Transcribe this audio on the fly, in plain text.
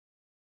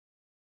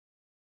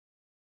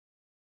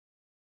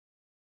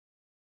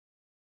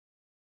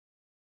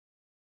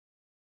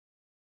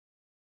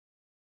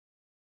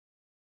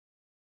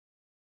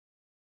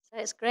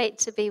It's great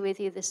to be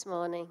with you this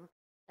morning.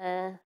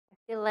 I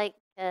feel like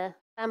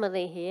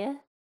family here.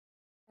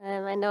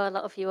 I know a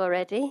lot of you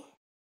already.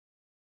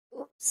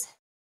 Oops.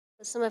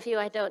 But some of you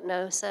I don't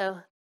know, so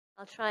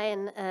I'll try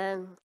and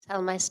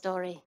tell my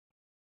story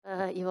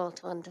for you all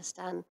to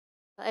understand.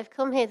 But I've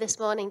come here this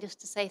morning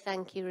just to say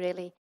thank you,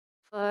 really,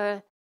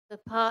 for the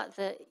part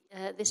that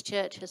this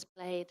church has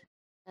played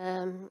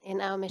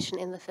in our mission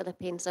in the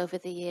Philippines over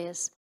the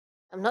years.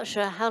 I'm not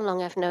sure how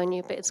long I've known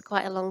you, but it's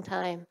quite a long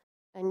time.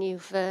 And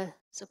you've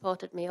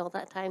supported me all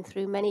that time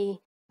through many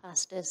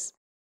pastors,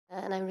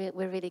 and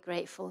we're really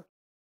grateful.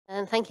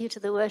 And thank you to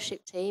the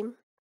worship team.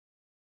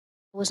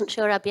 I wasn't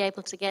sure I'd be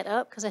able to get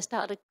up because I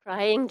started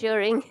crying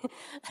during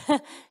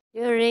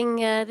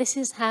This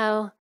is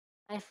how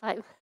I fight.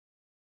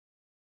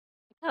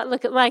 I can't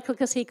look at Michael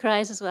because he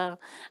cries as well,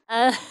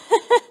 uh,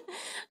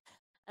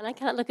 and I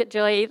can't look at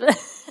Joy either.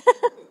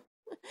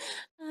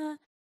 Uh,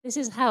 this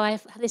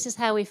is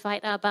how we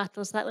fight our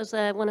battles. That was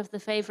one of the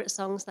favourite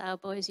songs that our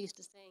boys used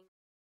to sing.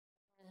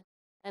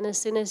 And as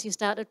soon as you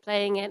started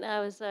playing it, I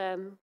was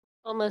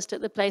almost at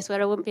the place where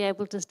I wouldn't be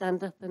able to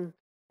stand up and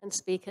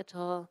speak at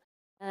all.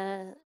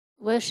 Uh,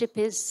 Worship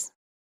is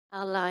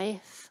our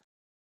life.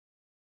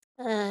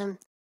 Um,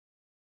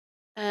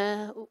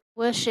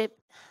 Worship,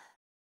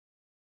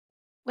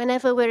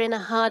 whenever we're in a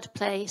hard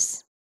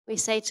place, we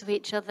say to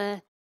each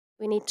other,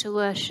 we need to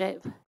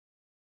worship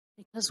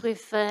because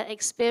we've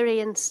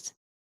experienced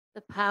the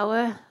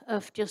power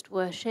of just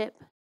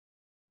worship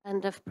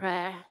and of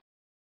prayer.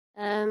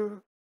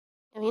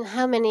 I mean,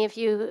 how many of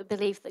you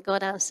believe that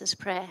God answers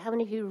prayer? How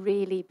many of you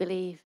really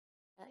believe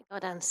that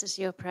God answers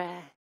your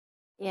prayer?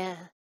 Yeah,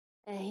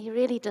 He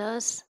really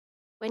does.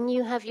 When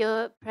you have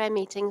your prayer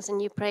meetings and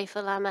you pray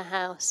for Lama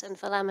House and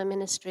for Lama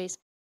Ministries,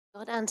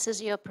 God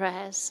answers your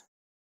prayers,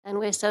 and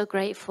we're so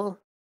grateful.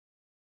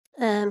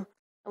 I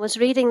was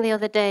reading the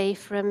other day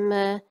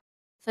from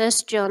 1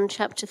 John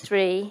chapter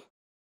 3,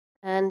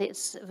 and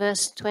it's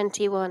verse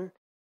 21.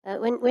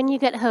 When you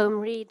get home,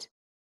 read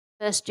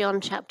 1 John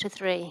chapter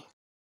 3.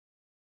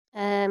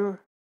 And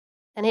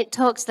it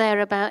talks there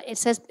about, it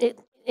says,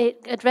 it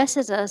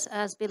addresses us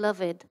as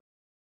beloved.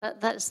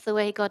 That's the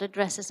way God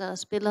addresses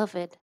us,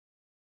 beloved.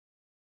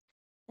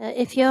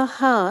 If our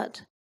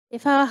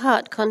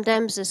heart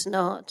condemns us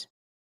not,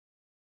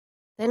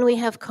 then we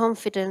have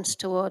confidence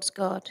towards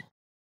God.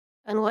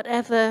 And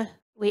whatever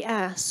we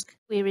ask,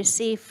 we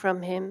receive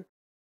from him,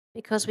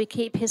 because we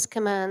keep his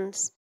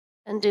commands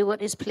and do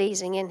what is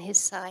pleasing in his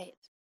sight.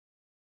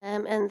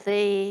 And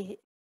the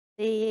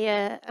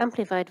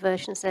Amplified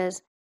Version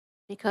says,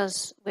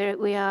 because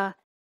we are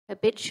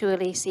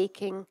habitually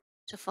seeking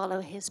to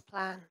follow his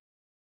plan.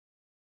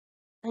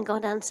 And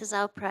God answers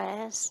our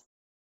prayers.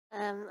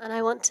 And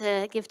I want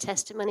to give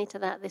testimony to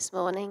that this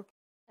morning.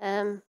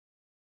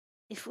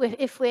 If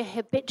we're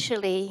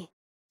habitually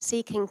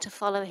seeking to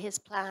follow his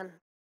plan,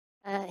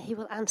 he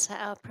will answer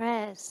our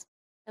prayers,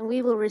 and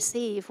we will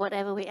receive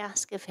whatever we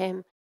ask of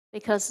him,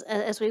 because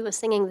as we were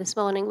singing this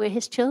morning, we're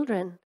his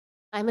children.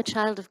 I'm a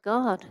child of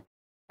God,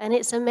 and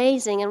it's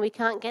amazing, and we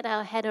can't get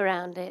our head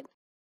around it,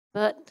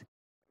 but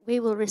we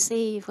will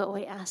receive what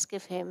we ask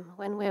of him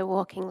when we're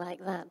walking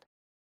like that.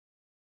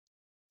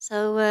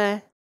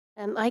 So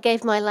I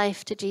gave my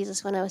life to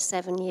Jesus when I was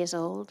 7 years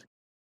old.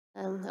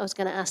 I was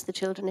going to ask the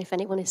children if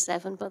anyone is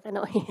 7, but they're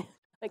not here.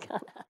 I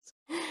can't ask.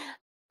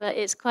 But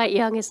it's quite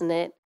young, isn't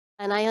it?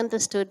 And I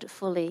understood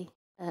fully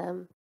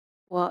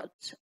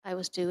what I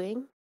was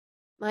doing.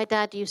 My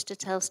dad used to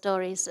tell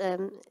stories.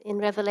 In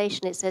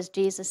Revelation, it says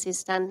Jesus is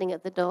standing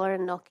at the door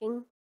and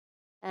knocking.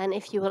 And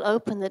if you will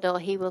open the door,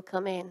 he will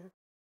come in.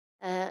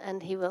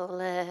 And he will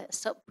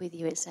sup with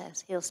you, it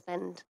says.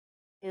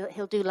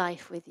 He'll do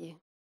life with you.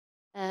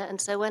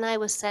 And so when I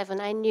was 7,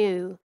 I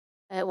knew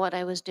what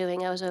I was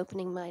doing. I was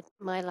opening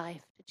my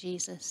life to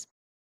Jesus.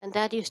 And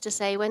Dad used to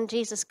say, when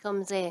Jesus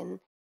comes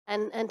in,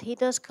 and he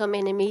does come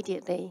in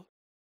immediately,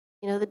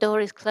 you know, the door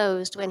is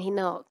closed when he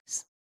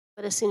knocks,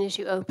 but as soon as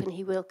you open,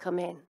 he will come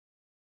in.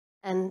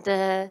 And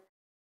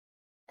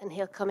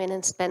he'll come in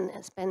and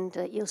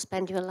you'll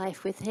spend your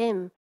life with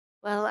him.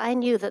 Well, I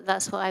knew that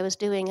that's what I was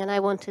doing, and I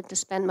wanted to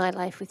spend my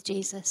life with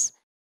Jesus.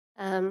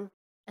 And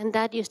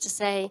Dad used to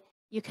say,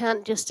 you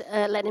can't just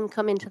let him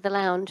come into the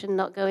lounge and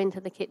not go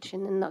into the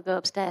kitchen and not go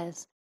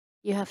upstairs.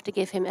 You have to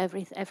give him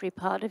every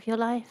part of your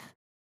life.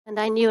 And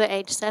I knew at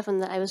age 7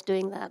 that I was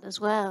doing that as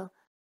well.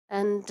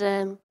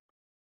 And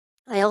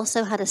I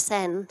also had a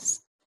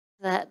sense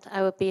that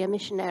I would be a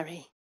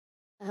missionary,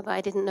 but I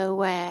didn't know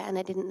where, and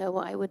I didn't know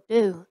what I would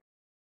do,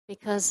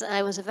 because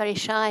I was a very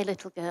shy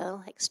little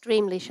girl,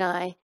 extremely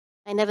shy.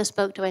 I never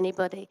spoke to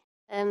anybody.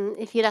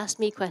 If you'd asked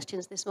me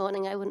questions this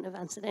morning, I wouldn't have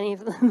answered any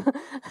of them.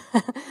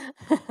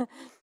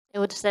 I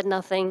would have said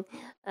nothing.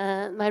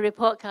 My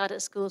report card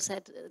at school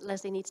said,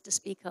 Lesley needs to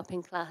speak up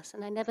in class,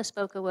 and I never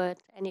spoke a word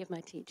to any of my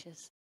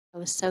teachers. I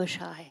was so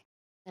shy,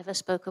 never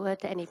spoke a word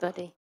to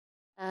anybody.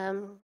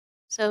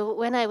 So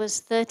when I was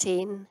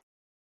 13,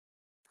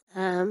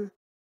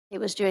 it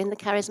was during the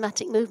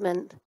charismatic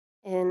movement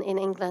in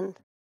England,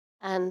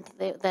 and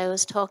there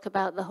was talk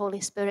about the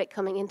Holy Spirit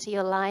coming into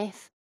your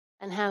life.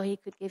 and how he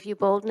could give you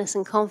boldness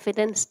and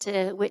confidence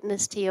to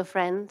witness to your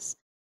friends.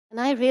 And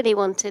I really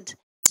wanted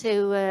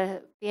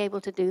to be able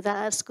to do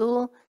that at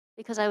school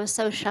because I was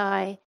so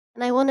shy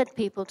and I wanted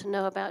people to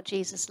know about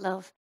Jesus'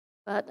 love,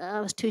 but I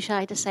was too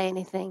shy to say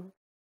anything.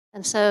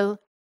 And so,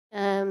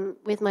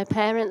 with my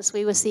parents,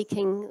 we were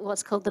seeking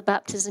what's called the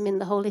baptism in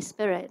the Holy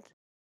Spirit.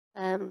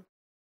 Um,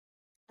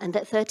 and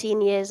at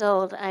 13 years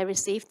old, I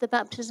received the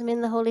baptism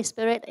in the Holy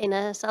Spirit in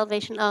a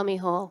Salvation Army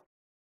hall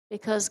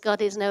because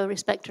God is no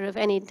respecter of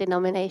any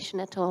denomination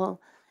at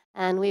all.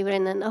 And we were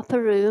in an upper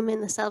room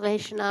in the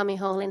Salvation Army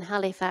Hall in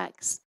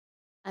Halifax.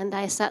 And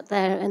I sat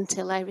there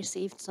until I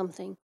received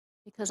something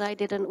because I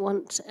didn't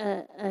want,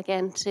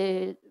 again,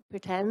 to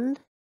pretend.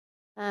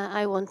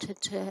 I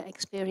wanted to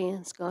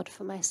experience God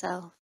for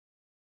myself.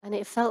 And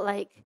it felt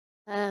like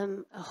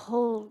a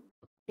whole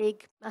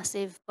big,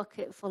 massive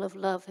bucket full of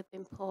love had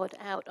been poured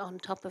out on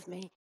top of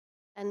me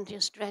and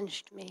just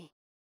drenched me.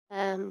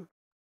 Um,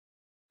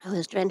 I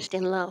was drenched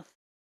in love.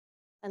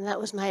 And that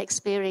was my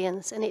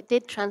experience. And it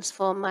did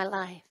transform my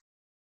life.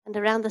 And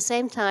around the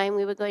same time,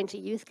 we were going to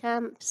youth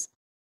camps.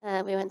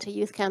 We went to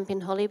youth camp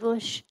in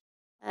Hollybush,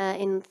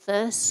 in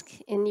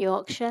Thirsk, in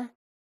Yorkshire.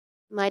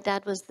 My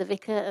dad was the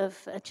vicar of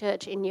a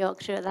church in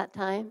Yorkshire at that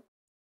time.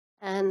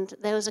 And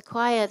there was a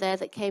choir there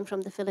that came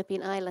from the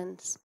Philippine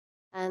Islands.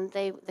 And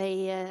they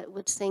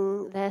would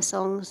sing their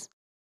songs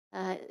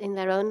in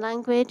their own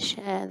language.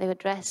 They were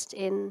dressed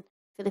in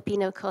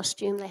Filipino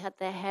costume. They had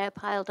their hair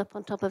piled up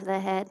on top of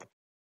their head.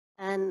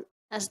 And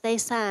as they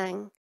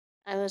sang,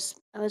 I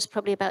was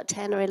probably about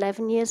 10 or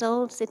 11 years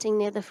old, sitting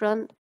near the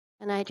front,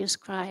 and I just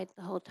cried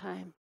the whole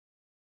time.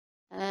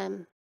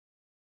 Um,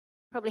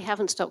 Probably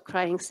haven't stopped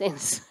crying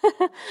since.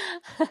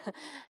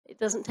 It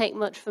doesn't take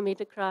much for me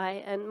to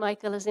cry, and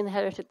Michael has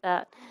inherited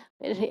that.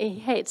 He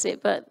hates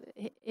it, but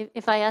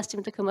if I asked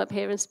him to come up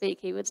here and speak,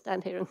 he would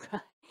stand here and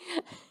cry.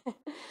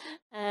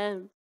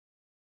 um,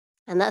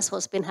 and that's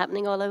what's been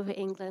happening all over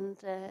England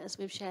as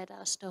we've shared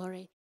our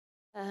story.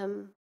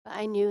 But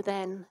I knew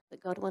then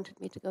that God wanted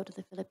me to go to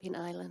the Philippine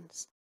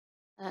Islands.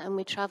 And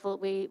we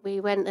traveled, we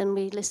went and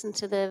we listened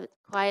to the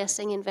choir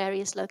sing in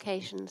various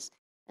locations.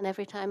 And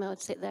every time I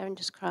would sit there and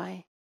just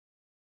cry.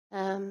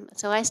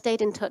 So I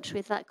stayed in touch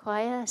with that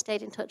choir. I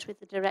stayed in touch with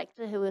the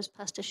director, who was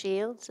Pastor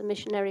Shields, a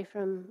missionary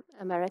from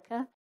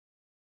America.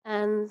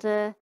 And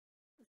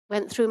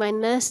went through my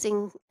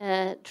nursing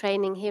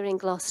training here in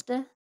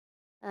Gloucester.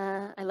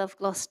 I love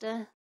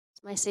Gloucester.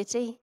 It's my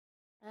city.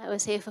 I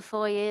was here for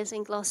 4 years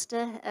in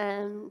Gloucester,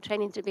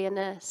 training to be a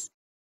nurse.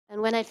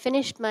 And when I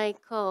finished my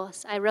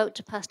course, I wrote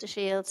to Pastor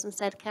Shields and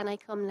said, can I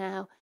come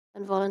now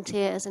and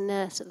volunteer as a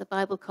nurse at the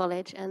Bible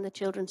College and the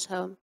Children's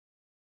Home?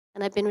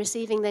 And I'd been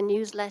receiving their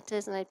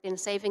newsletters, and I'd been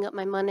saving up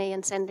my money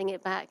and sending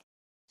it back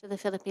to the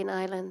Philippine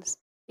Islands.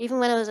 Even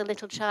when I was a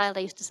little child,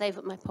 I used to save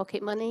up my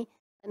pocket money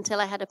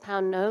until I had a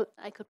pound note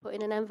I could put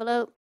in an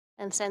envelope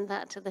and send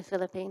that to the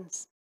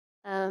Philippines.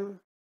 And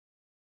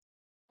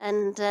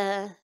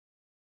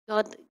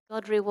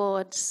God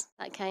rewards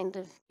that kind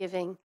of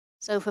giving.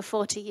 So for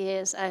 40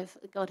 years,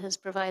 God has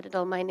provided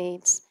all my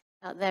needs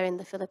out there in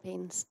the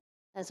Philippines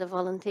as a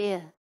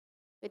volunteer,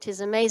 which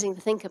is amazing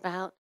to think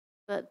about.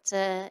 But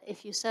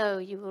if you sow,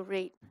 you will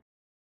reap.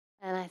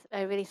 And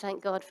I really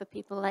thank God for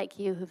people like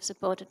you who've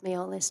supported me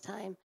all this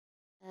time.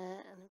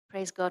 And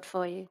praise God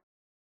for you.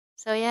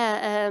 So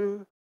yeah,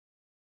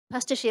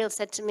 Pastor Shields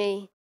said to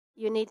me,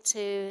 you need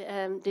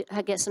to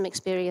get some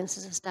experience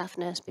as a staff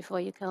nurse before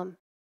you come.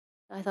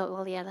 I thought,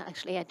 well, yeah,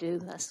 actually I do.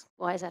 That's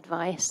wise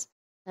advice.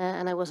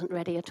 And I wasn't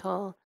ready at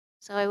all.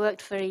 So I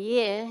worked for a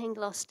year in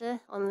Gloucester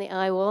on the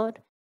eye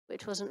ward,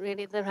 which wasn't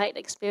really the right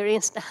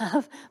experience to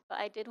have, but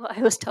I did what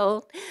I was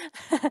told.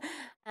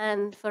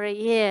 And for a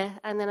year,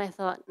 and then I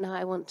thought, no,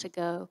 I want to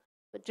go.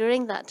 But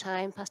during that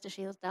time, Pastor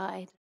Shields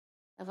died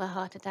of a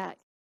heart attack.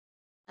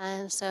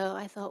 And so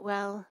I thought,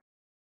 well,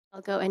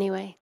 I'll go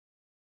anyway.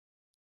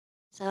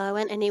 So I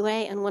went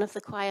anyway, and one of the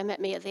choir met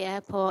me at the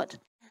airport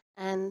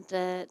and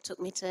took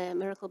me to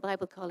Miracle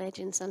Bible College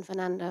in San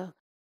Fernando,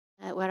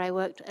 where I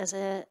worked as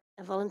a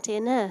volunteer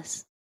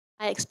nurse.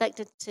 I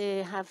expected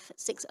to have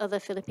 6 other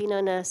Filipino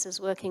nurses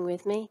working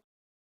with me,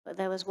 but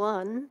there was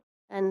one,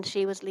 and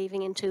she was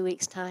leaving in 2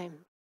 weeks'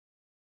 time.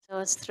 So I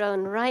was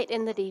thrown right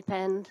in the deep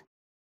end.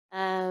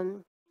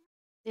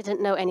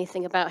 Didn't know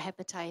anything about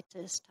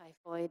hepatitis,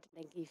 typhoid,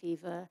 dengue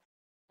fever,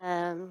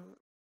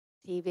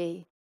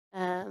 TB.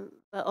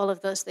 But all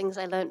of those things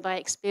I learned by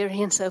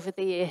experience over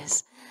the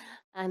years.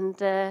 And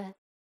I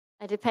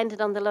depended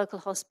on the local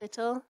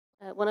hospital.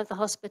 One of the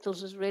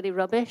hospitals was really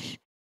rubbish,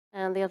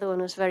 and the other one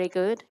was very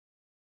good.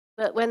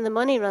 But when the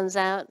money runs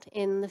out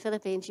in the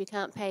Philippines, you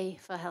can't pay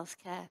for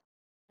healthcare.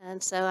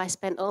 And so I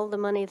spent all the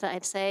money that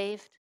I'd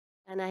saved,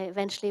 and I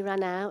eventually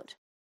ran out.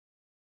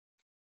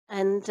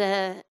 And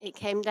it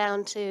came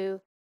down to,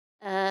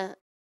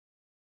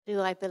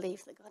 do I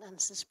believe that God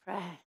answers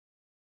prayer?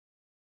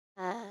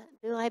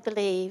 Do I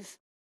believe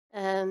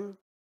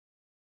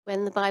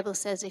when the Bible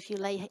says if you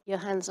lay your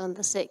hands on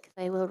the sick,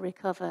 they will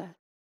recover?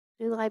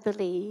 Do I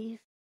believe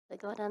that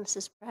God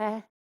answers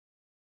prayer?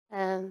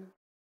 And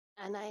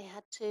and I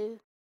had to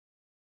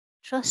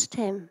trust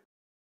him,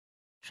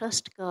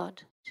 trust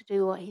God to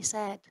do what he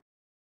said.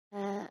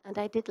 And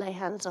I did lay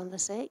hands on the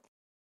sick,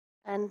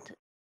 and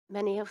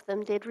many of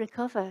them did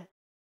recover.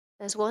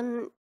 There's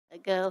one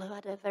girl who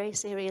had a very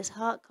serious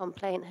heart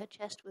complaint. Her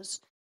chest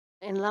was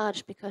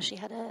enlarged because she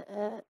had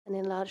an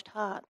enlarged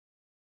heart,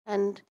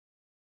 and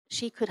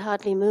she could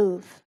hardly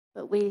move.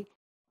 But we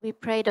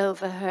prayed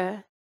over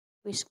her.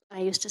 I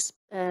used to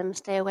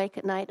stay awake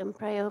at night and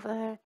pray over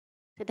her.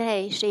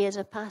 Today, she is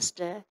a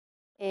pastor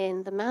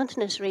in the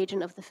mountainous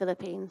region of the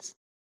Philippines,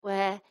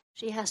 where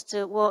she has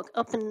to walk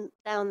up and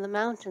down the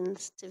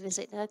mountains to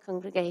visit her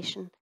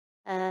congregation,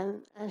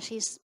 and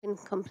she's been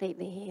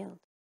completely healed.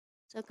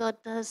 So God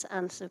does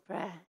answer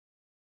prayer.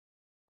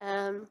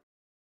 Um,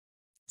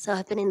 so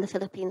I've been in the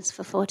Philippines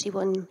for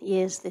 41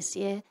 years this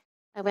year.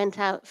 I went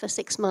out for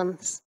 6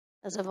 months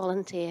as a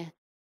volunteer,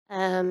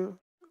 and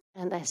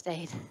I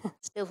stayed,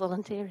 still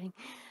volunteering.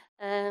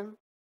 Um,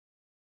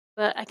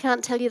 but I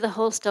can't tell you the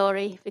whole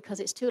story because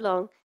it's too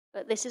long.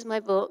 But this is my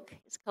book.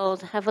 It's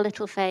called Have a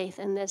Little Faith,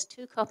 and there's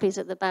 2 copies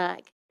at the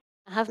back.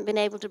 I haven't been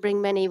able to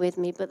bring many with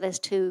me, but there's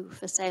 2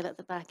 for sale at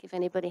the back if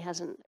anybody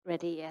hasn't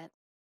read it yet.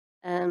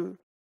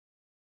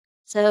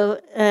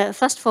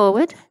 Fast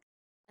forward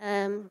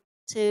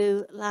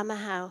to Lama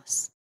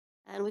House,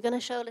 and we're going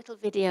to show a little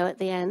video at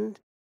the end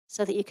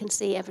so that you can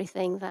see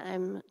everything that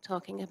I'm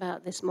talking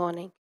about this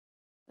morning.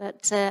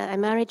 But I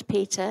married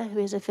Peter, who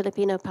is a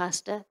Filipino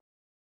pastor,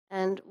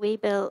 and we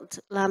built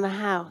Lama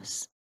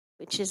House,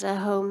 which is a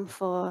home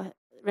for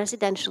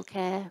residential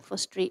care for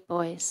street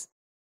boys.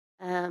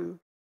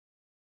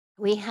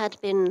 We had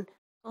been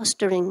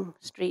fostering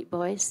street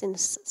boys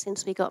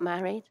since we got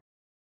married.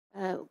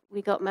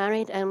 We got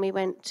married and we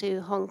went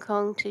to Hong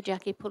Kong to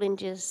Jackie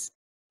Pullinger's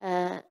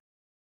uh,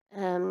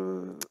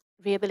 um,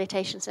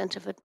 rehabilitation center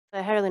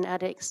for heroin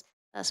addicts.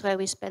 That's where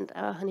we spent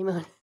our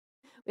honeymoon.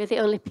 We're the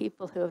only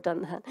people who have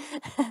done that,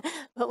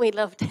 but we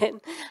loved it.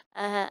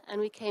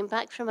 And we came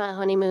back from our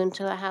honeymoon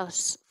to a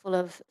house full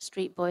of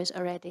street boys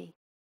already.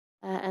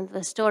 And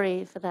the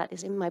story for that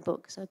is in my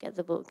book, so get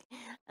the book,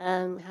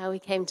 how we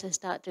came to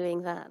start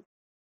doing that.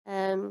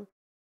 And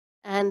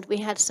we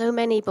had so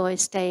many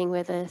boys staying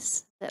with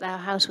us that our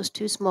house was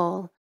too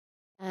small.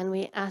 And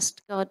we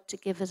asked God to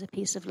give us a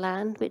piece of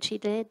land, which he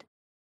did.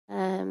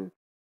 The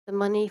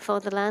money for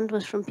the land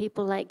was from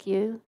people like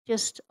you,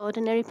 just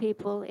ordinary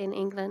people in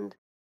England,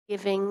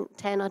 giving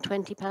 10 or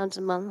 20 pounds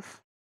a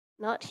month.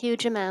 Not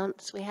huge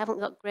amounts. We haven't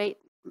got great,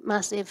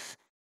 massive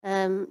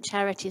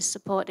charities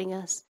supporting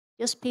us.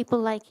 Just people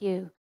like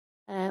you.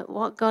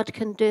 What God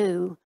can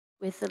do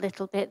with the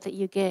little bit that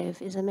you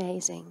give is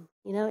amazing.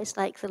 You know, it's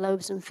like the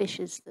loaves and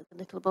fishes that the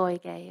little boy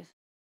gave,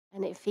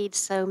 and it feeds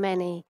so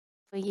many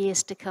for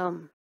years to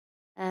come.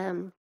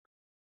 We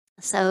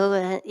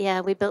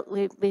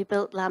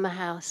built Lama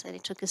House, and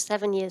it took us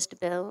 7 years to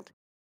build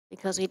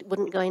because we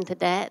wouldn't go into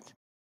debt.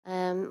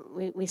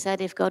 We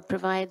said if God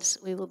provides,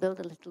 we will build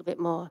a little bit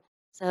more.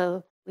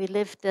 So we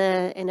lived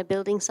in a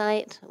building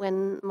site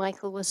when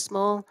Michael was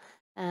small.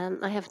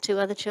 I have 2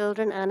 other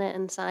children, Anna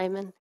and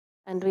Simon,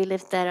 and we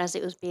lived there as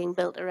it was being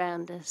built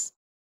around us.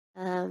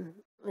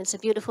 It's a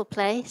beautiful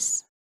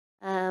place.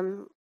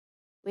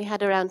 We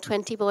had around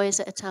 20 boys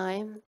at a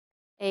time,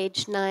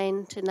 aged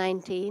 9 to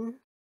 19.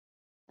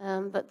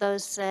 But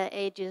those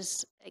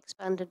ages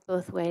expanded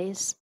both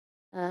ways.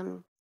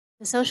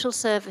 The social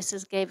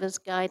services gave us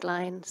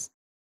guidelines,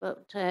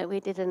 but we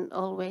didn't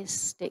always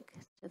stick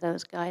to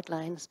those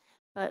guidelines.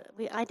 But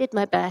I did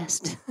my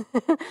best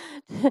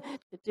to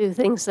do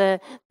things the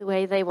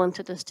way they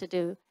wanted us to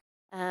do.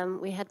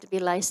 We had to be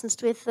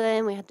licensed with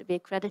them, we had to be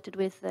accredited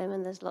with them,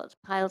 and there's lots,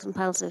 piles and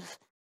piles of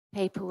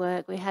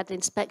paperwork. We had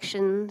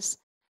inspections.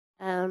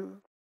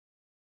 And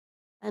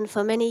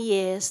for many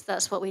years,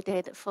 that's what we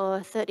did.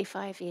 For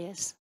 35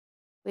 years,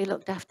 we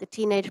looked after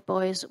teenage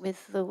boys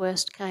with the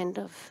worst kind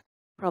of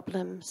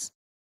problems,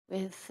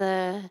 with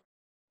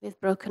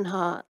broken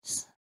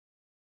hearts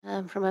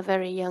from a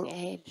very young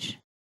age.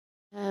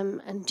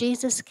 And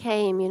Jesus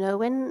came, you know,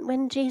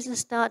 when Jesus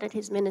started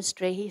his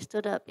ministry, he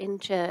stood up in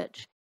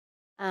church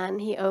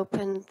and he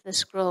opened the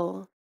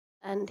scroll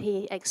and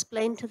he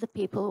explained to the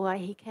people why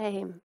he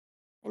came.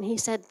 And he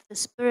said, "The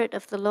Spirit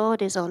of the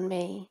Lord is on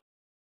me,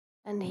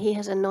 and he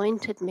has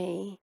anointed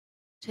me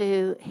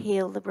to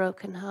heal the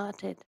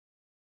brokenhearted."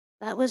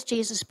 That was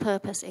Jesus'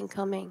 purpose in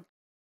coming.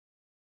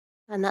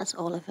 And that's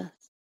all of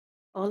us.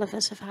 All of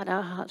us have had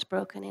our hearts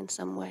broken in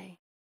some way.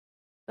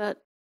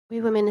 But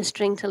we were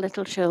ministering to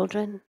little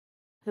children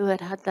who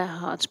had had their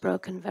hearts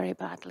broken very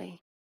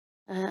badly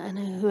and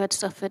who had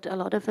suffered a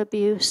lot of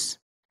abuse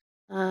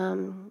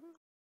or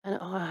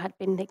had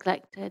been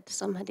neglected.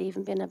 Some had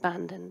even been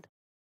abandoned.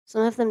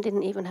 Some of them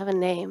didn't even have a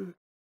name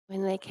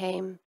when they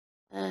came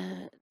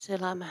to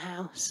Lama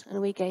House,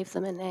 and we gave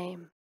them a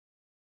name.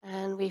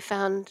 And we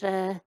found,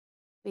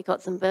 we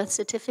got them birth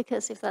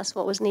certificates if that's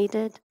what was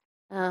needed.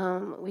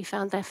 We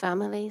found their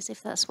families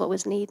if that's what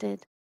was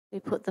needed. We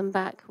put them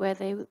back where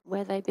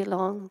they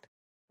belonged.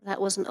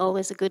 That wasn't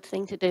always a good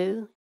thing to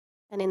do,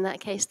 and in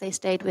that case, they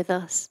stayed with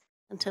us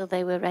until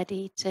they were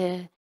ready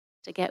to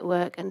get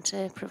work and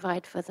to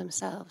provide for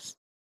themselves.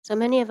 So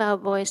many of our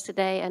boys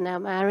today are now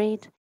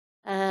married.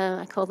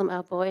 I call them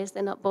our boys.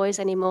 They're not boys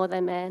anymore,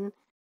 they're men,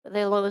 but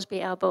they'll always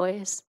be our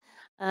boys.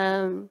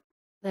 Um,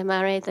 they're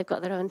married, they've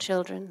got their own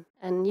children.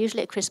 And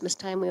usually at Christmas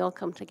time, we all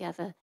come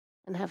together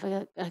and have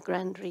a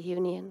grand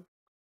reunion.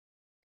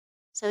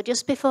 So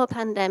just before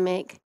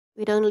pandemic,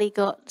 we'd only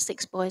got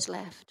 6 boys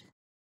left,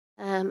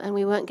 and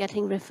we weren't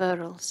getting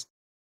referrals.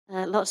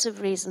 Lots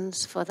of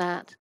reasons for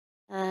that.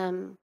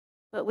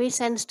 But we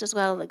sensed as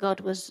well that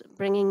God was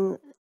bringing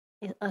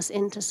us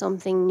into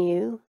something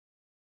new,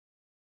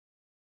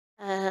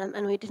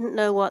 and we didn't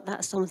know what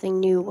that something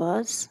new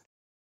was.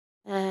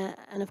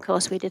 And of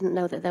course, we didn't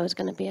know that there was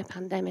going to be a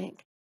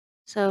pandemic.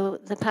 So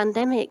the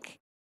pandemic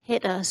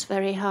hit us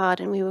very hard,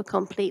 and we were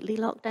completely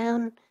locked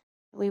down.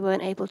 We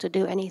weren't able to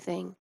do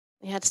anything.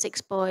 We had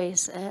 6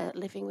 boys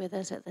living with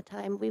us at the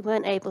time. We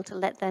weren't able to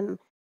let them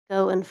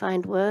go and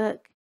find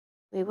work.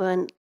 They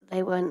weren't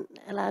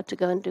allowed to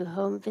go and do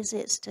home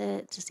visits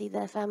to see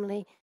their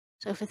family.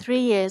 So for 3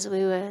 years,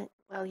 we were,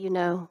 well, you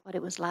know what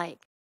it was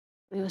like.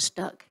 We were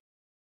stuck.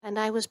 And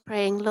I was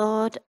praying,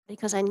 Lord,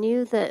 because I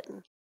knew that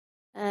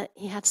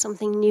he had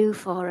something new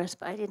for us,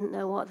 but I didn't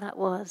know what that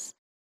was.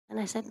 And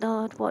I said,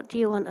 Lord, what do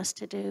you want us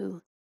to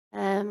do?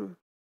 I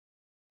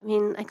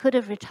mean, I could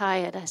have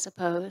retired, I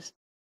suppose,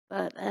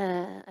 but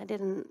I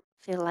didn't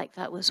feel like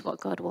that was what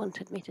God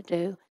wanted me to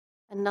do.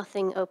 And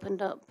nothing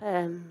opened up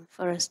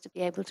for us to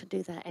be able to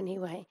do that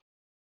anyway.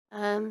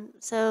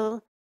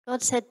 So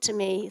God said to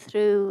me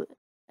through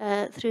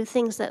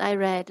things that I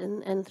read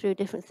and through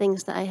different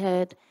things that I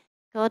heard,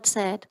 God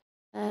said,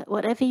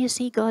 whatever you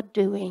see God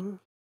doing,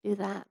 do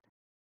that.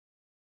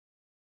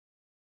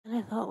 And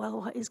I thought,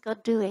 well, what is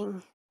God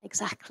doing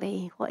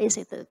exactly? What is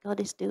it that God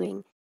is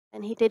doing?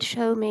 And he did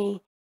show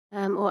me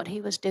what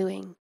he was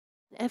doing.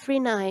 Every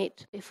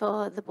night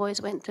before the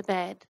boys went to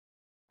bed,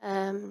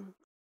 um,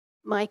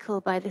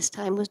 Michael by this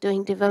time was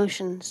doing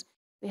devotions.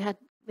 We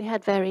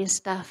had various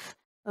staff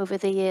over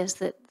the years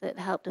that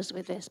helped us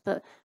with this.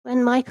 But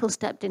when Michael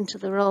stepped into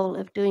the role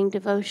of doing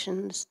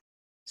devotions,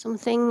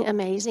 something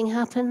amazing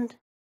happened.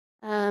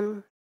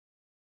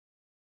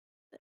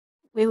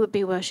 We would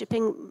be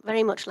worshipping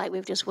very much like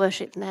we've just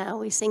worshipped now.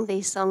 We sing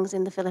these songs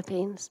in the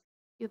Philippines.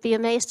 You'd be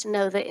amazed to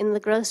know that in the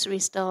grocery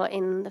store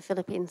in the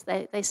Philippines,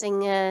 they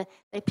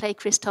play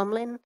Chris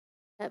Tomlin,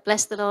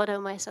 Bless the Lord,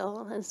 O my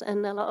soul,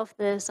 and a lot of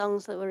the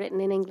songs that were written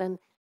in England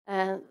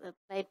are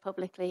played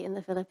publicly in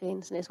the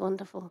Philippines, and it's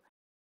wonderful.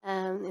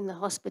 In the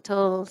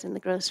hospitals, in the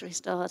grocery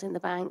stores, in the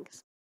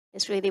banks.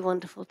 It's really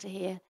wonderful to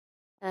hear.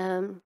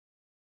 And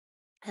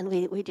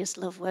we just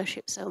love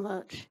worship so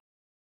much.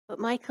 But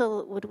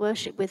Michael would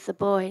worship with the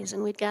boys,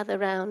 and we'd gather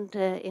around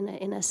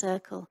in a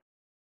circle.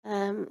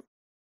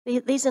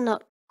 These are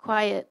not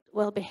quiet,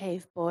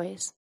 well-behaved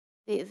boys.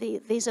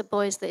 These are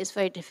boys that it's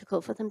very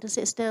difficult for them to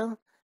sit still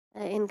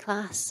in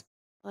class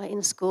or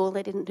in school.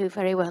 They didn't do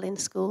very well in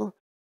school.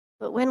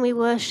 But when we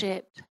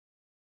worshipped,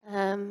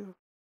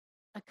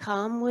 a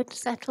calm would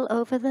settle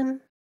over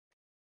them,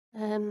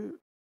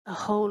 a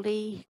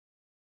holy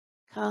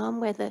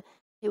calm where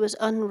it was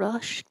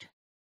unrushed.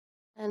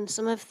 And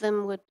some of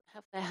them would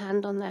have their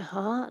hand on their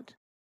heart.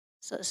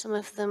 So some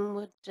of them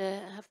would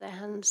have their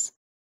hands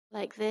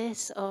like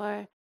this,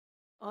 or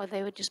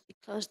they would just be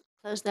close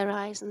their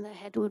eyes and their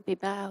head would be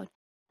bowed.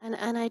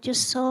 And I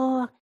just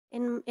saw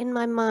in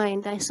my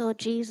mind, I saw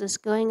Jesus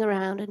going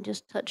around and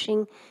just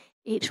touching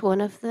each one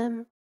of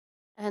them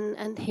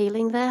and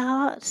healing their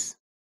hearts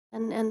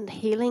and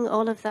healing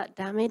all of that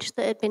damage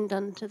that had been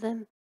done to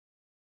them.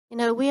 You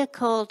know, um, we are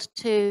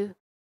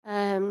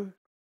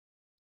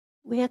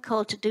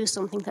called to do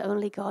something that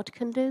only God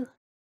can do.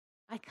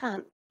 I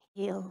can't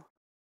heal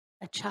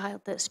a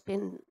child that's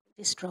been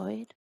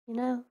destroyed, you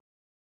know?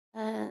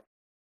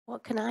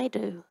 What can I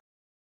do?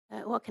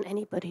 What can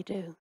anybody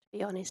do, to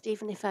be honest?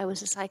 Even if I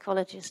was a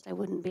psychologist, I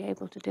wouldn't be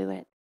able to do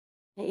it.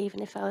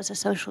 Even if I was a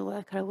social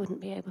worker, I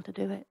wouldn't be able to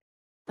do it.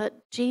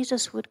 But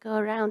Jesus would go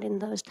around in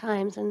those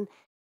times, and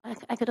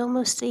I could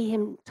almost see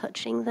him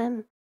touching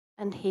them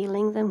and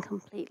healing them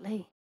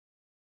completely.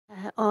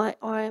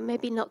 Or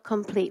maybe not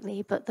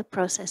completely, but the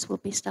process will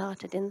be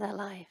started in their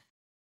life.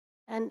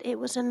 And it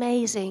was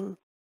amazing,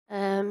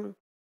 the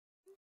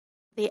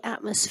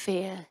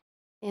atmosphere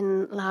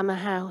in Lama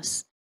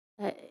House.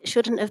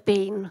 Shouldn't have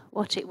been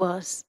what it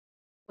was.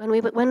 When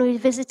we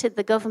visited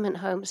the government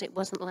homes, it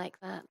wasn't like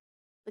that.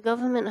 The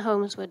government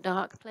homes were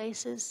dark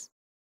places,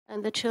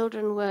 and the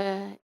children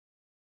were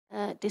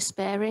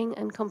despairing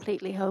and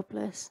completely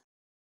hopeless.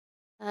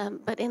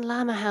 But in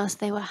Lama House,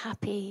 they were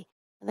happy,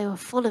 and they were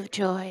full of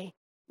joy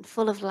and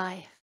full of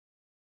life.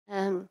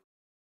 And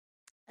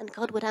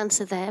God would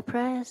answer their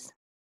prayers.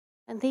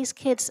 And these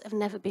kids have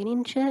never been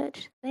in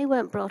church. They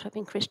weren't brought up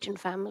in Christian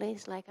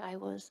families like I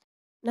was.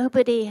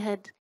 Nobody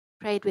had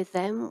prayed with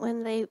them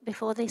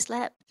before they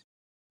slept.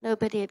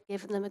 Nobody had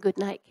given them a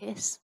goodnight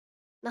kiss.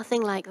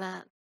 Nothing like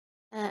that.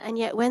 And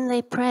yet when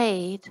they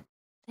prayed,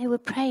 they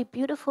would pray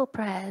beautiful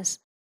prayers,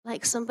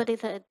 like somebody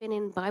that had been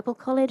in Bible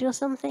college or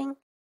something.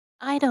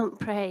 I don't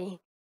pray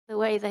the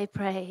way they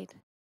prayed.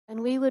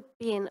 And we would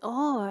be in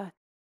awe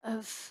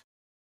of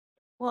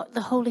what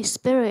the Holy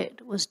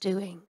Spirit was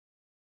doing.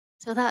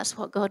 So that's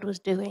what God was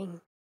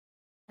doing.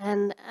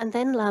 And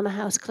then Lama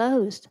House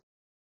closed.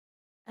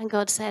 And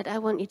God said, I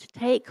want you to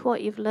take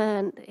what you've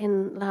learned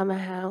in Lama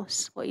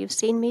House, what you've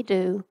seen me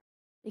do,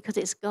 because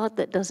it's God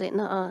that does it,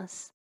 not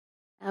us.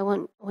 I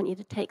want you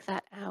to take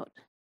that out.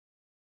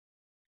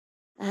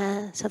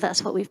 So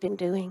that's what we've been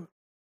doing.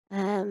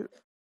 Um,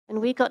 and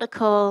we got a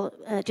call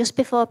just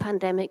before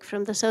pandemic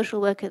from the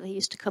social worker that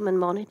used to come and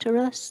monitor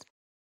us.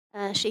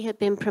 She had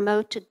been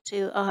promoted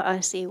to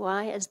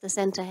RRCY as the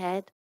centre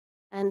head.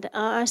 And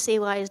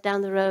RRCY is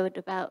down the road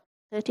about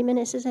 30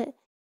 minutes, is it?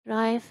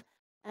 Drive.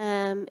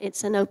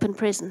 It's an open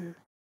prison.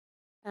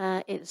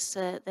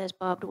 There's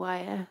barbed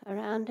wire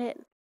around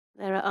it.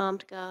 There are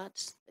armed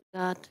guards that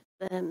guard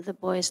the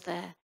boys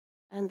there.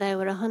 And there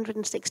were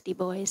 160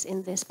 boys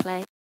in this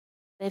place.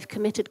 They've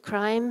committed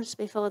crimes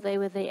before they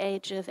were the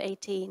age of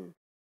 18.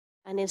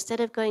 And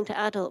instead of going to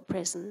adult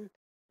prison,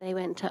 they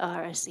went to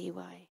RSCY.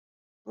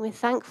 And we're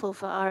thankful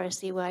for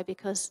RSCY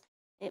because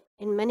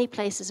in many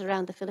places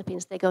around the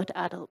Philippines, they go to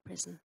adult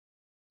prison.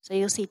 So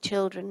you'll see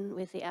children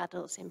with the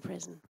adults in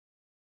prison.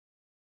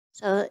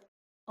 So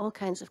all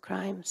kinds of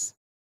crimes,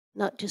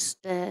 not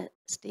just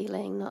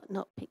stealing,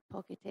 not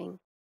pickpocketing,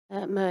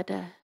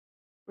 murder,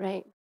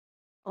 rape,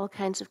 all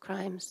kinds of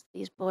crimes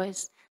these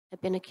boys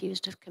have been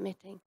accused of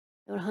committing.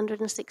 There were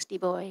 160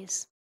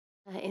 boys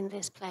in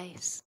this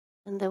place,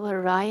 and there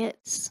were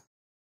riots,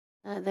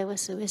 there were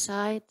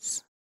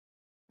suicides.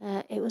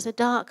 It was a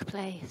dark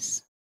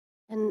place,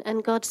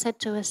 and God said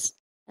to us,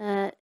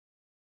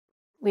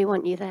 we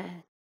want you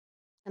there.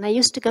 And I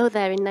used to go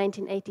there in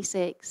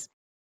 1986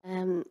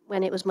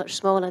 when it was much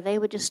smaller. They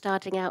were just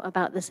starting out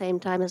about the same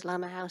time as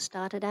Lama House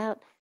started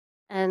out.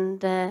 And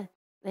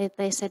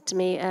they said to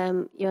me,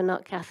 you're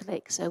not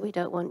Catholic, so we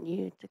don't want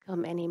you to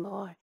come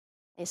anymore.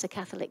 It's a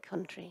Catholic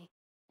country.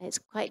 It's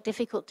quite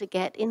difficult to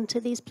get into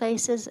these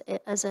places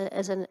as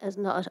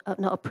not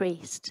a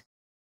priest.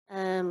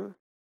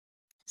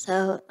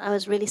 So I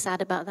was really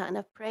sad about that, and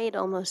I've prayed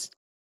almost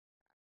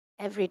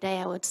every day,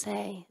 I would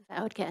say, that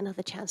I would get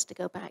another chance to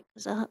go back.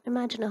 Because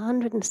imagine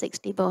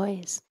 160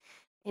 boys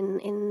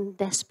in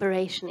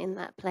desperation in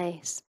that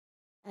place.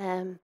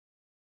 And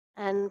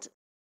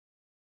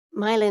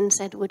Mylin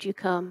said, would you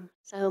come?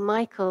 So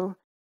Michael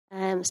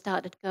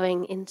started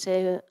going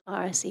into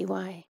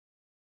RSCY.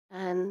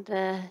 And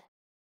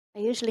I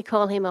usually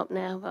call him up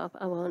now, but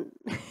I won't.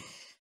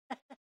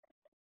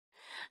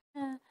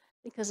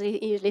 Because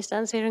he usually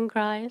stands here and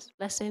cries,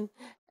 bless him,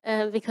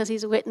 because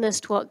he's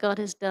witnessed what God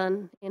has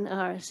done in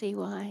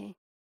RSCY.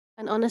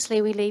 And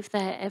honestly, we leave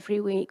there every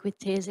week with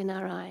tears in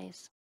our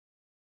eyes,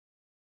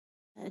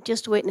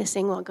 just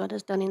witnessing what God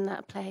has done in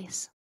that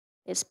place.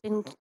 It's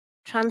been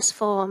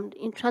transformed.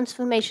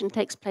 Transformation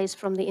takes place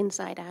from the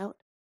inside out.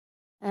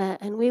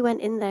 And we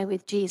went in there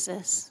with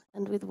Jesus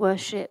and with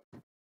worship,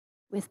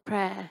 with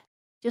prayer,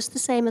 just the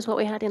same as what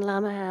we had in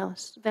Lama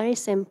House. Very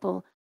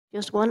simple.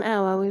 Just 1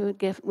 hour we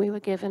were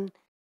given,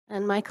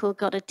 and Michael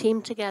got a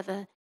team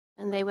together,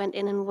 and they went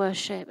in and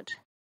worshipped.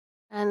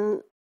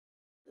 And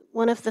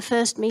one of the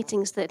first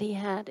meetings that he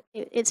had,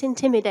 it's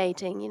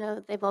intimidating. You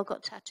know, they've all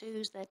got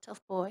tattoos. They're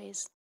tough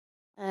boys.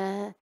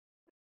 Their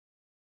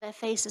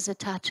faces are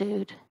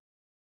tattooed.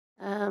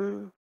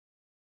 Not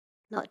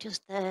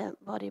just their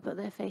body, but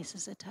their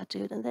faces are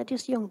tattooed, and they're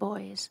just young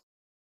boys.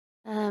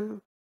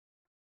 Some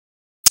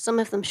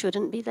of them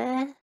shouldn't be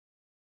there.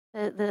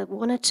 The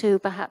one or two,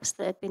 perhaps,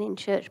 that had been in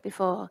church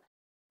before.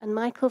 And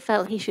Michael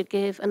felt he should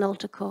give an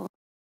altar call.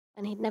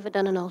 And he'd never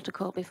done an altar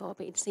call before,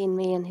 but he'd seen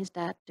me and his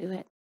dad do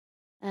it.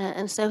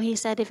 And so he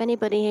said, if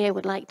anybody here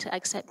would like to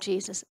accept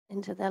Jesus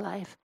into their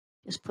life,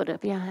 just put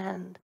up your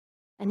hand.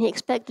 And he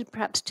expected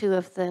perhaps two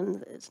of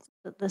them,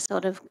 the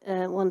sort of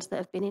ones that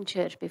have been in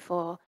church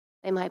before,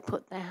 they might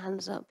put their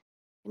hands up.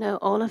 You know,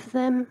 all of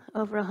them,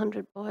 over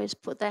 100 boys,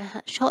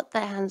 shot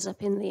their hands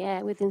up in the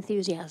air with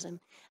enthusiasm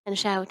and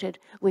shouted,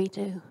 we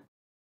do.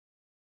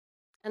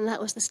 And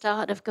that was the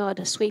start of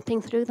God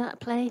sweeping through that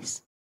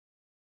place.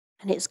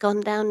 And it's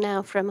gone down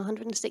now from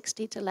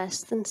 160 to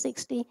less than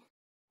 60.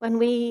 When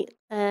we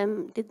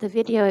did the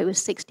video, it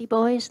was 60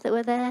 boys that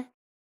were there.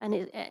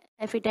 And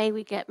every day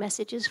we get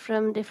messages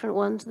from different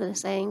ones that are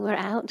saying, we're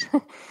out.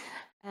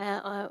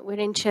 We're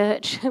in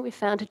church. We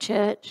found a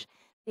church.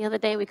 The other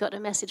day we got a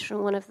message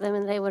from one of them,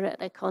 and they were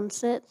at a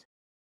concert,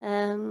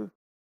 a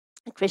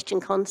Christian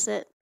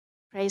concert,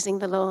 praising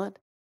the Lord.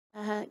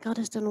 God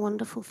has done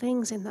wonderful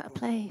things in that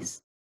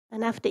place.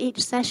 And after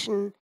each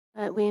session,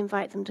 we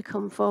invite them to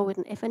come forward.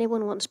 And if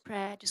anyone wants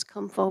prayer, just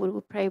come forward.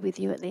 We'll pray with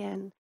you at the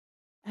end.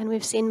 And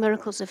we've seen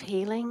miracles of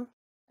healing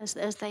as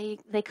they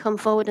come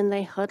forward and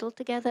they huddle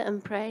together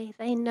and pray.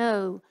 They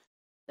know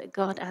that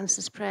God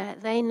answers prayer.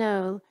 They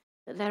know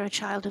that they're a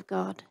child of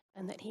God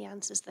and that he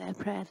answers their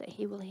prayer, that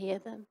he will hear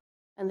them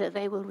and that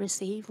they will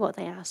receive what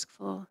they ask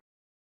for.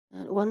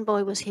 One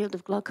boy was healed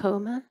of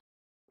glaucoma.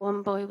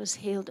 One boy was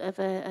healed of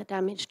a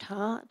damaged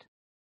heart.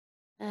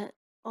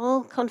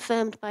 All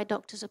confirmed by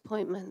doctor's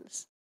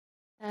appointments.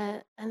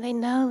 and they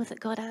know that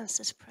God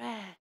answers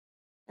prayer.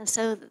 And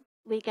so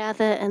we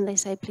gather and they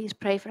say, please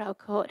pray for our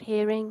court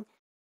hearing.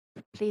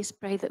 Please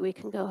pray that we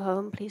can go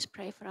home. Please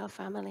pray for our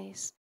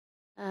families.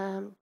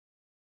 Um,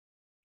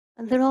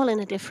 and they're all in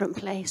a different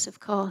place, of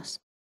course.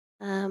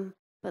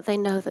 But they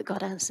know that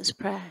God answers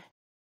prayer.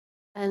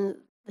 And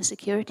the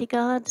security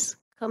guards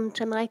come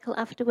to Michael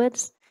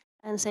afterwards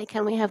and say,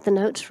 can we have the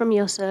notes from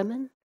your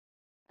sermon?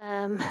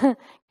 Can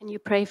you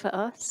pray for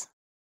us?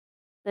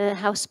 The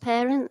house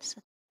parents,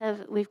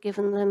 we've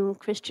given them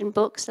Christian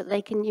books that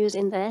they can use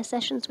in their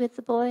sessions with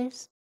the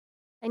boys.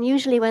 And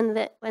usually when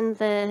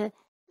the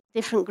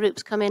different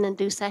groups come in and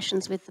do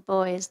sessions with the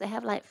boys, they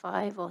have like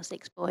 5 or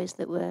 6 boys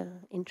that were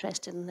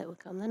interested and that would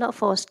come. They're not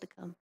forced to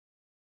come,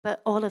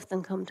 but all of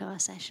them come to our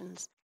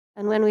sessions.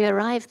 And when we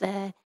arrive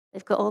there,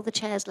 they've got all the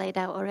chairs laid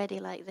out already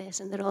like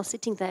this, and they're all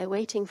sitting there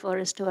waiting for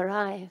us to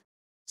arrive.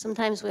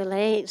 Sometimes we're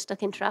late,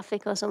 stuck in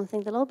traffic or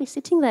something. They'll all be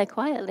sitting there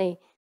quietly,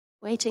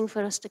 waiting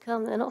for us to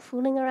come. They're not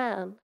fooling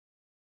around.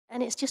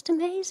 And it's just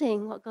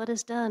amazing what God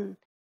has done.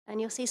 And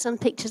you'll see some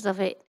pictures of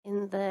it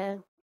in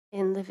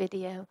the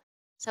video.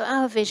 So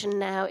our vision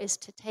now is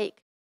to take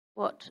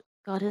what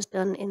God has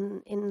done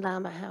in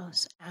Lama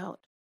House out.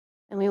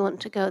 And we want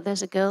to go,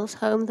 there's a girls'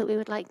 home that we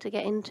would like to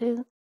get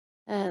into.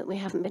 We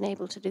haven't been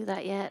able to do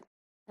that yet.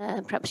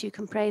 Perhaps you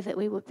can pray that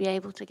we would be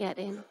able to get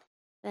in.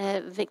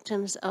 They're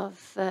victims of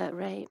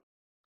rape.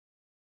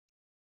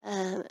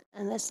 And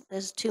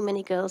there's too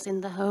many girls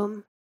in the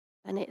home,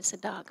 and it's a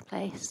dark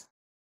place.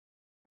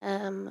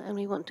 And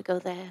we want to go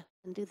there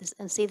and do this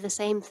and see the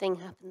same thing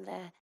happen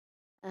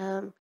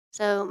there.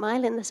 So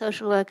Mylin, the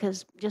social worker,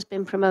 has just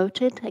been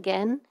promoted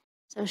again.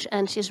 So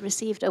and she's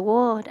received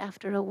award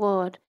after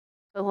award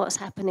for what's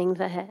happening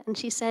there. And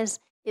she says,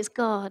 it's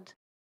God,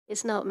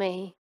 it's not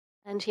me.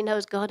 And she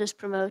knows God has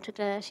promoted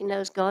her. She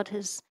knows God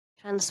has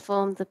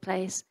transformed the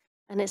place.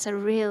 And it's a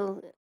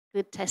real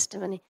good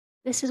testimony.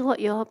 This is what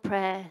your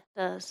prayer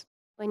does.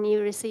 When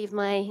you receive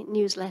my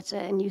newsletter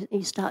and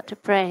you start to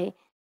pray,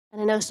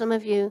 and I know some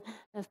of you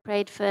have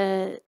prayed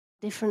for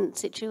different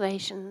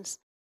situations,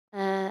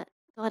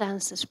 God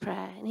answers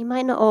prayer. And he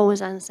might not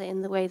always answer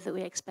in the way that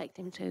we expect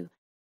him to,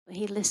 but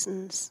he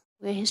listens.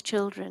 We're his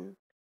children,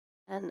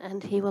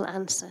 and he will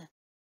answer.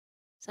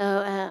 So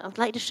I'd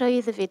like to show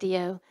you the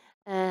video.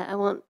 I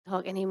won't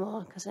talk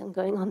anymore because I'm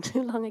going on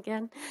too long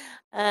again.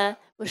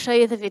 We'll show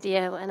you the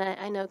video, and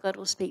I know God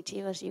will speak to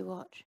you as you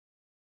watch.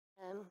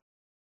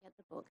 Get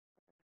the book.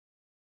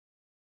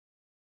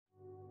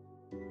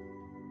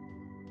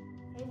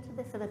 Came to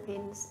the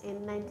Philippines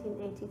in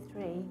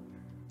 1983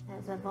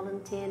 as a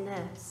volunteer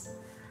nurse,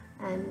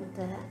 and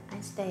I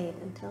stayed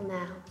until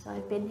now. So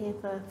I've been here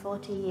for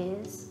 40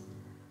 years,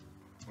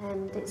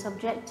 and its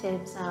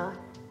objectives are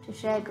to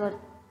share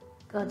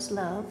God's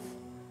love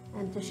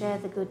and to share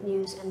the good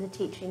news and the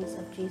teachings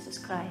of Jesus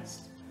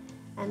Christ,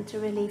 and to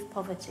relieve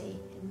poverty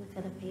in the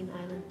Philippine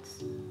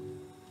Islands.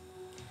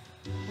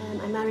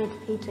 I married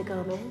Peter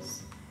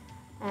Gomez,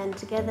 and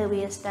together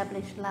we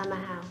established Lama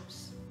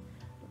House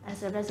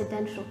as a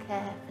residential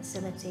care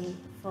facility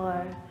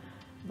for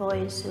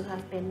boys who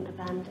have been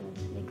abandoned,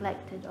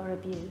 neglected or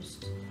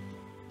abused.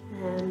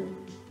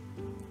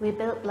 We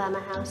built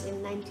Lama House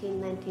in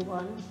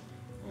 1991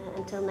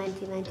 until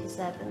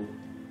 1997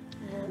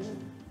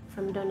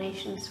 from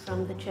donations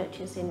from the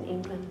churches in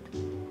England.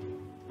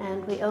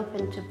 And we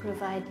opened to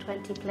provide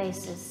 20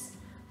 places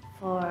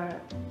for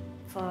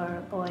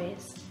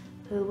boys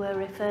who were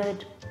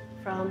referred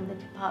from the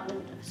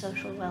Department of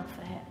Social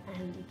Welfare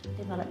and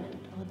Development,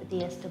 or the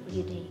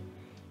DSWD,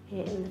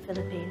 here in the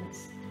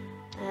Philippines.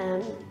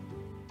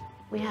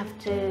 We have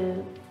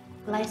to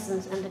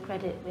license and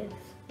accredit with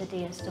the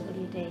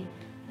DSWD,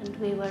 and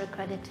we were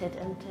accredited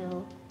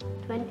until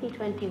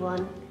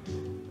 2021,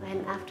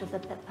 when after the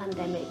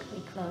pandemic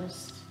we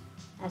closed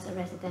as a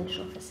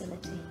residential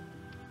facility.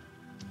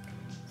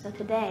 So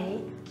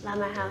today,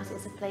 Lama House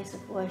is a place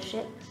of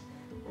worship,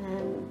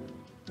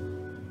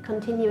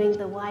 continuing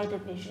the wider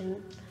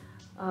vision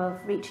of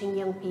reaching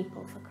young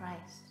people for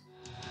Christ.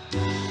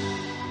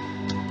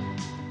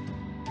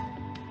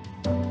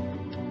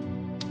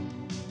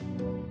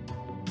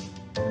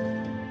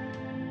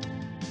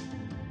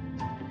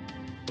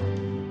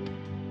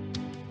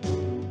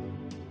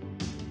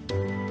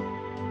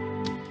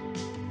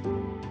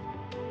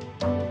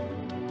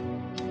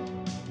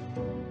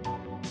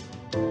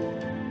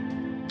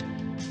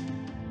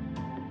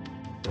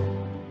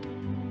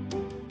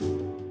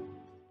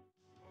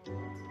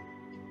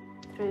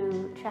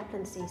 Through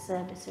chaplaincy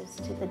services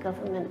to the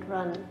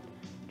government-run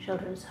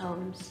children's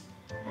homes.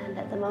 And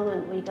at the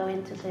moment we go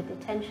into the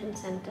detention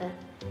centre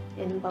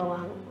in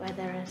Bawang, where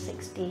there are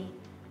 60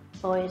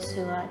 boys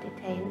who are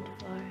detained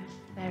for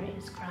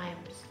various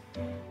crimes.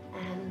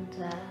 And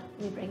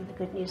we bring the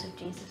good news of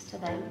Jesus to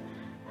them,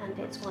 and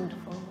it's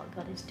wonderful what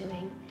God is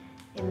doing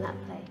in that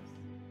place.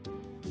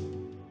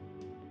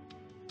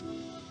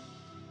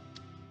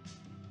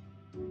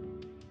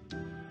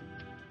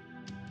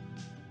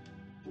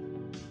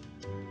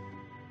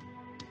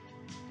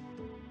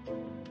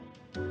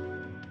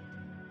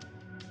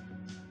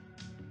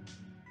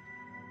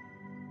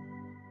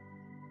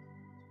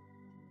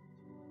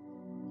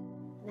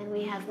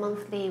 we have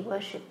monthly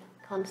worship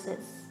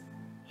concerts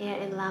here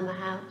in Lama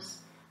House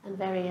and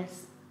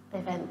various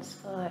events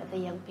for the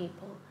young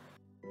people.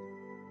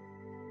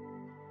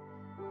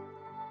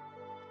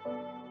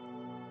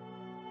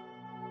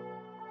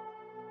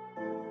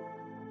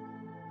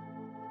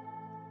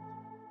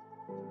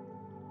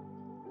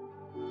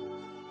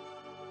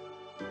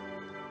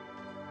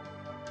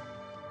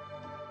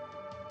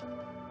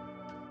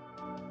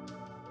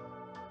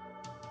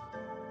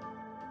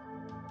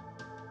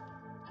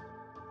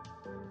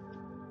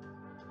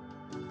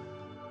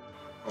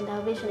 And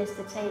our vision is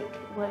to take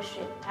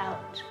worship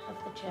out of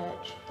the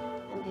church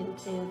and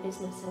into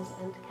businesses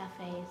and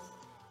cafes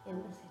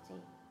in the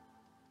city.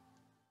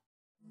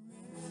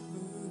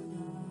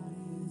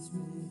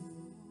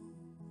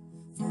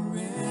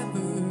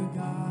 Forever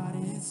God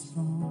is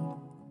strong.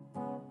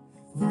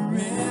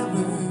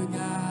 Forever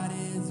God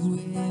is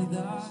with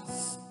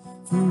us.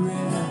 Forever.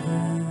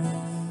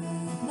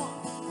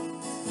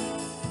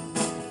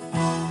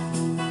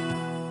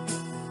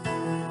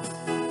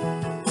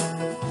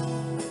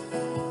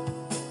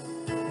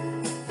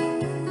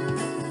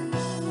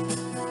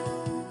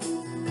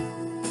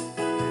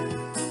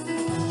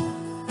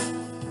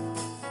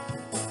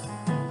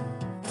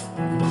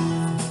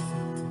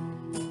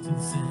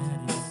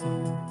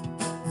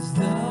 His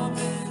love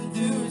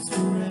endures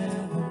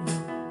forever.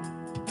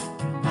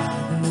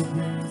 By the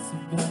grace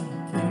of God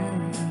will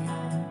carry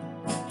on.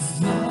 His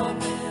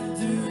love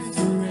endures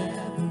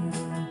forever.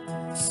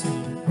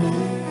 Sing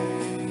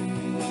praise,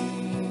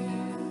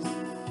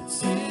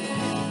 sing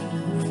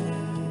praise,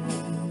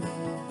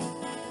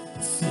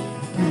 sing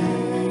praise,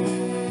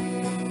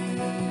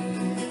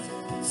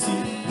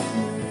 sing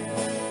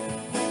praise.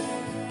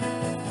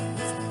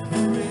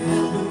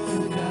 Forever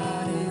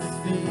God is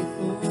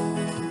faithful.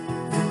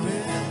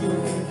 Forever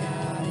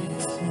God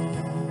is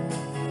strong.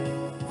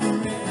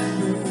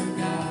 Forever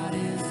God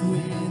is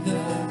with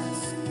us.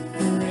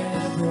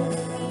 Forever,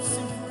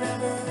 sing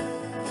forever.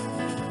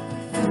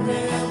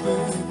 Forever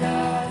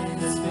God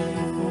is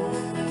faithful.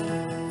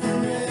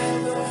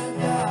 Forever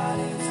God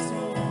is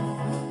strong.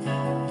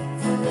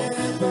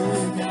 Forever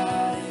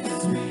God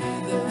is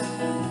with us.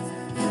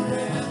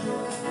 Forever.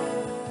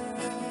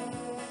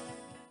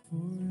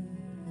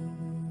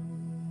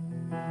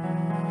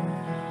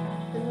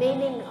 The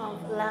meaning of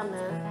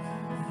Lama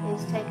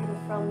is taken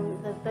from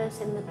the verse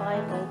in the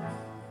Bible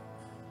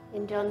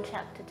in John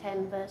chapter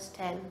 10 verse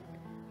 10,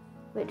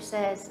 which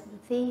says, "The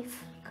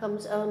thief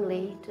comes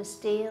only to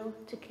steal,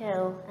 to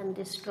kill and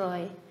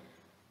destroy.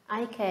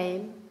 I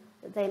came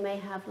that they may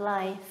have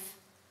life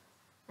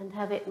and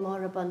have it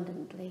more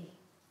abundantly."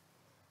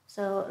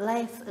 So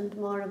Life and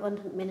More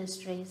Abundant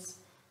Ministries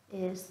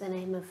is the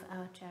name of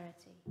our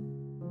charity.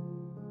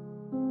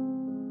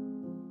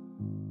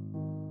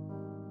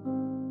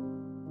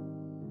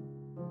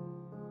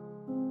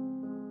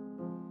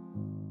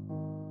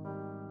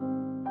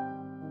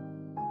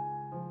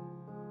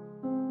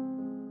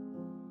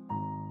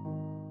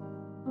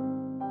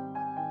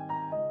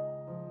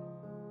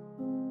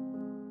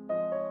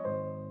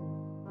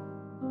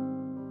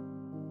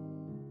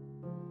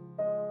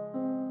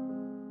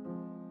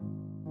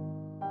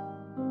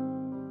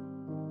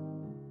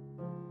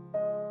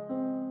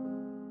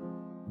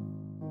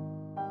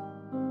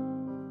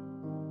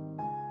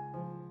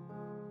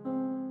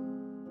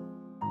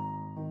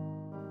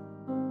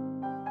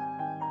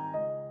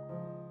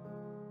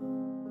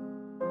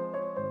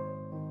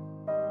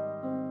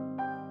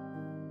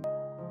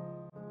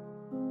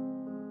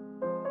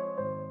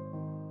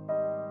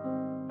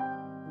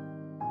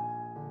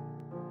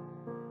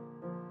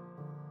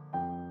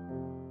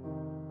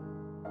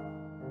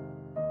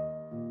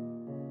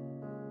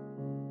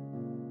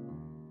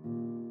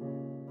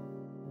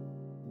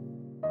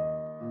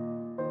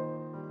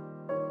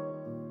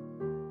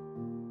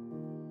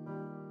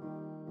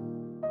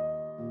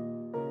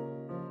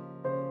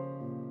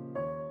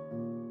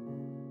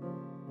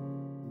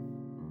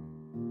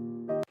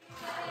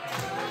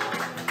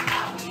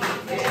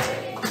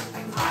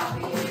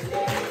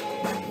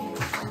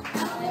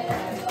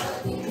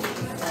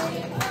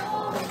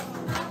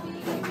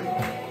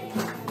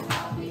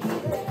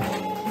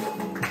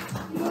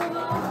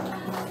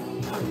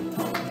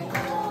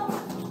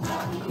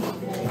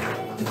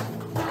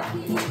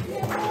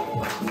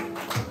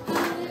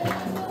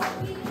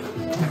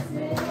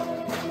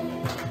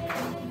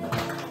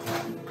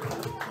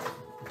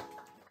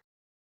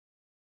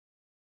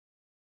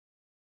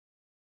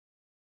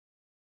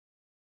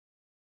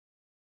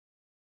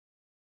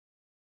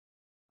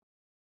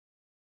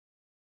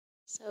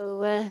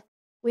 So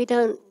we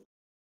don't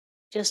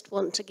just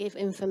want to give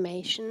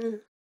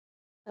information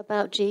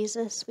about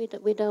Jesus. We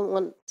don't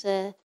want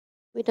to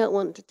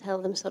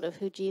tell them sort of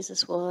who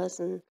Jesus was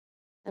and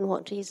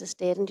what Jesus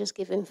did and just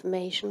give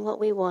information. What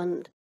we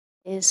want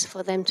is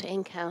for them to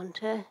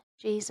encounter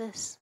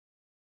Jesus.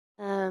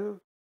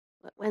 When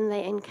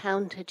they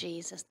encounter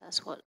Jesus,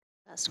 that's what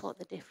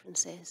the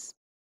difference is.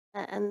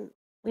 And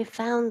we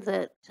found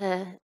that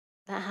that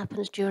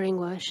happens during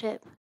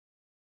worship.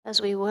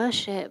 As we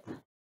worship,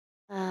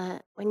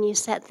 when you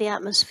set the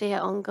atmosphere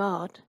on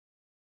God,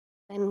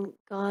 then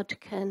God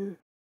can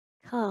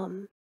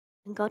come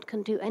and God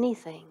can do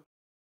anything.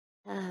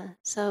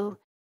 So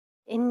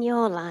in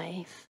your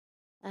life,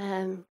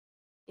 in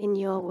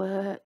your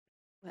work,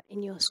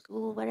 in your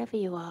school, wherever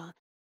you are,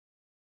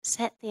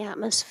 set the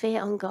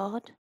atmosphere on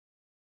God,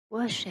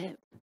 worship,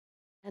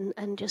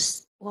 and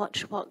just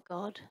watch what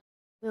God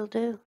will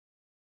do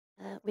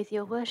with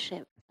your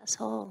worship.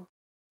 That's all.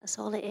 That's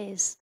all it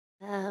is.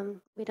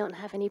 We don't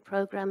have any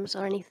programs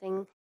or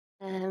anything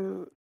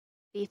um,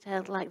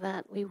 detailed like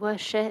that. We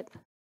worship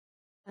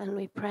and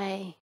we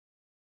pray.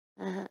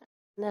 And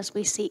as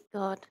we seek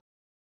God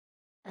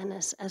and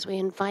as we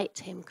invite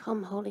Him,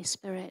 come, Holy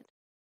Spirit,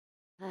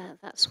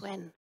 that's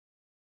when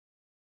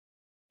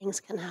things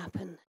can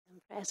happen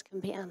and prayers can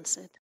be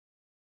answered.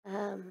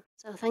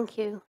 So thank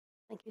you.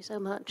 Thank you so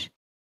much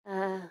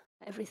for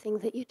everything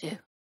that you do.